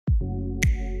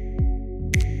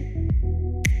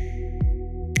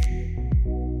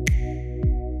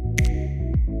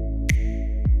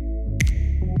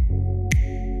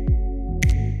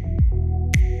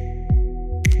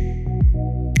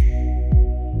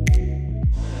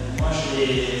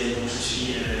je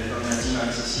suis, comme l'a dit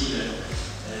Marie-Cécile,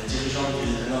 dirigeant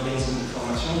d'un organisme de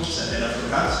formation qui s'appelle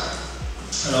Aflokkat.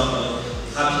 Alors,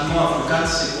 rapidement, Aflokkat,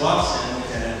 c'est quoi? C'est donc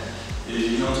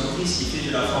une entreprise qui fait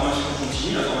de la formation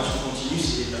continue. La formation continue,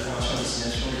 c'est de la formation à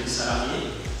destination des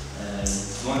salariés,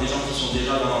 souvent des gens qui sont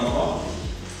déjà dans l'emploi.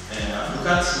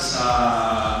 Aflokkat, ça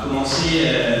a commencé,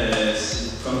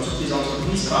 comme toutes les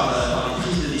entreprises, par les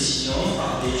prises de décision,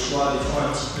 par des choix, des fois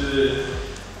un petit peu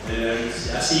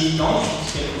assez évidents,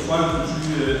 quelquefois un peu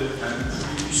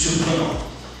plus surprenants.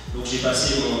 Donc j'ai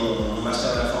passé mon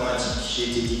master d'informatique, j'ai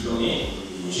été diplômé,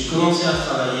 j'ai commencé à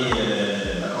travailler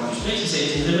à Custrui, et ça a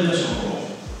été une révélation pour moi.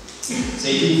 Ça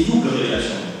a été une double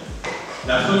révélation.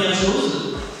 La première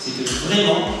chose, c'est que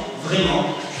vraiment,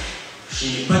 je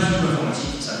n'aimais pas du tout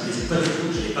l'informatique, ça ne me plaisait pas du tout,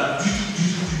 je n'avais pas du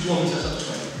tout envie de faire ça tout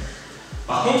seul.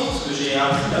 Par contre, ce que j'ai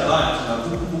appris là-bas et qui m'a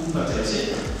beaucoup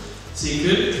intéressé, c'est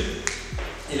que,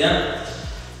 eh bien,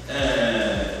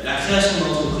 la création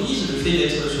d'entreprise, le fait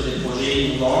d'être sur des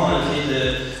projets innovants, le fait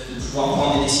de pouvoir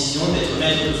prendre des décisions, d'être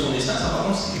maître de son destin, ça par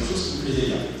contre c'est quelque chose qui me plaisait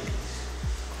bien.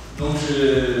 Donc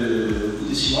au bout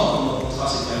de 6 mois, quand mon contrat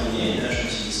s'est terminé, là, je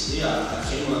me suis décidé à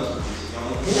créer mon entreprise. Et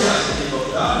en gros, à cette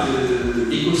époque-là,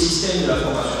 l'écosystème de la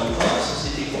formation en Corse,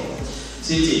 c'était quoi?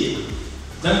 C'était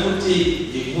d'un côté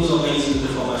des gros organismes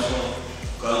de formation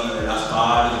comme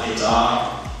l'AFPA, le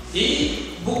l'État,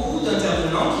 et beaucoup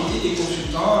d'intervenants qui étaient des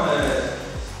consultants,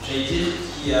 j'allais dire,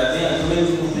 qui avaient un domaine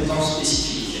de compétences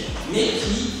spécifique, mais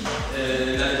qui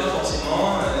n'avaient pas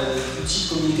forcément d'outils de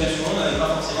communication, n'avaient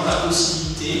pas forcément la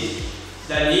possibilité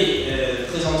d'aller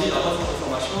présenter leur offre de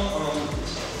formation en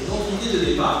entreprise. Et donc l'idée de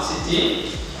départ, c'était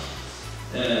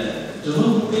de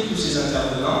regrouper tous ces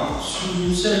intervenants sous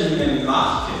une seule et même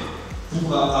marque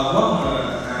pour avoir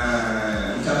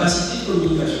une capacité de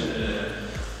communication.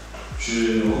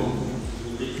 Je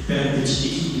récupère une petite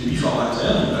équipe de 8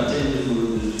 formateurs, une vingtaine de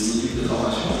modules de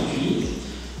formation, et puis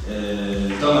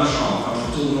dans ma chambre, enfin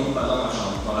plutôt non pas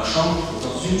dans ma chambre,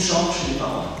 dans une chambre chez mes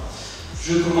parents,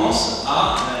 je commence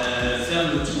à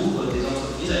faire le tour des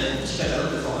entreprises avec un petit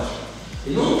catalogue de formation.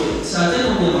 Et donc, ça a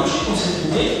tellement bien marché qu'on s'est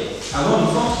trouvé avoir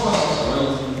une forte croissance,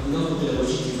 avoir une offre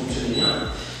pédagogique qui fonctionnait bien,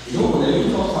 et donc on a eu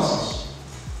une forte croissance.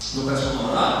 Donc à ce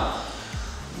moment-là,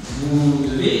 vous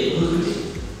devez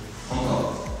recruter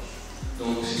encore.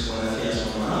 Donc c'est ce qu'on a fait à ce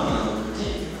moment-là, on a recruté.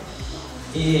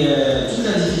 Et toute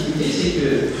la difficulté, c'est que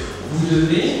vous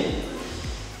devez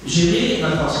gérer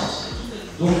la croissance.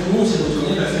 Donc nous, on s'est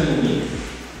retourné vers la famille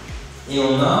et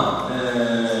on a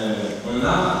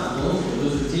donc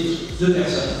recruté 2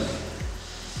 personnes.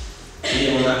 Et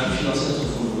on a pu financer notre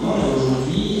fondement. Et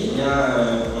aujourd'hui, eh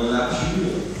on a pu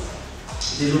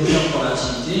développer encore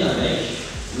l'activité avec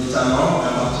notamment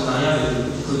un partenariat avec le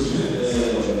Prix.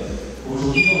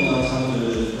 Aujourd'hui, on est en train de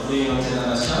créer une antenne à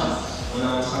Bastia, on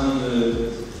est en train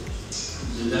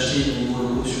d'acheter des nouveaux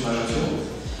locaux sur Ajaccio,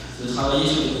 de travailler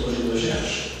sur des projets de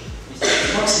recherche. Et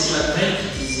je crois que c'est Jacques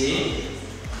qui disait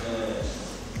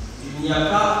il n'y a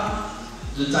pas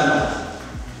de talent.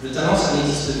 Le talent, ça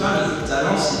n'existe pas, le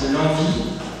talent, c'est de l'envie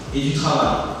et du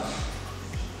travail.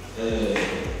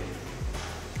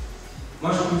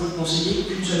 Moi, je peux vous conseiller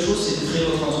qu'une seule chose, c'est de créer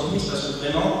votre entreprise, parce que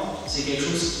vraiment, c'est quelque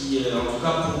chose qui, en tout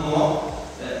cas pour moi,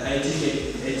 a été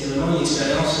vraiment une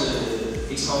expérience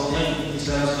extraordinaire, une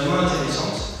expérience vraiment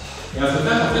intéressante. Et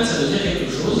Aflokkat, en fait, ça veut dire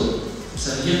quelque chose,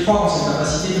 ça veut dire croire en ses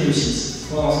capacités de réussite,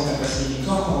 croire en ses capacités de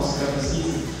victoire, croire en ses capacités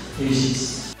de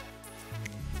réussite.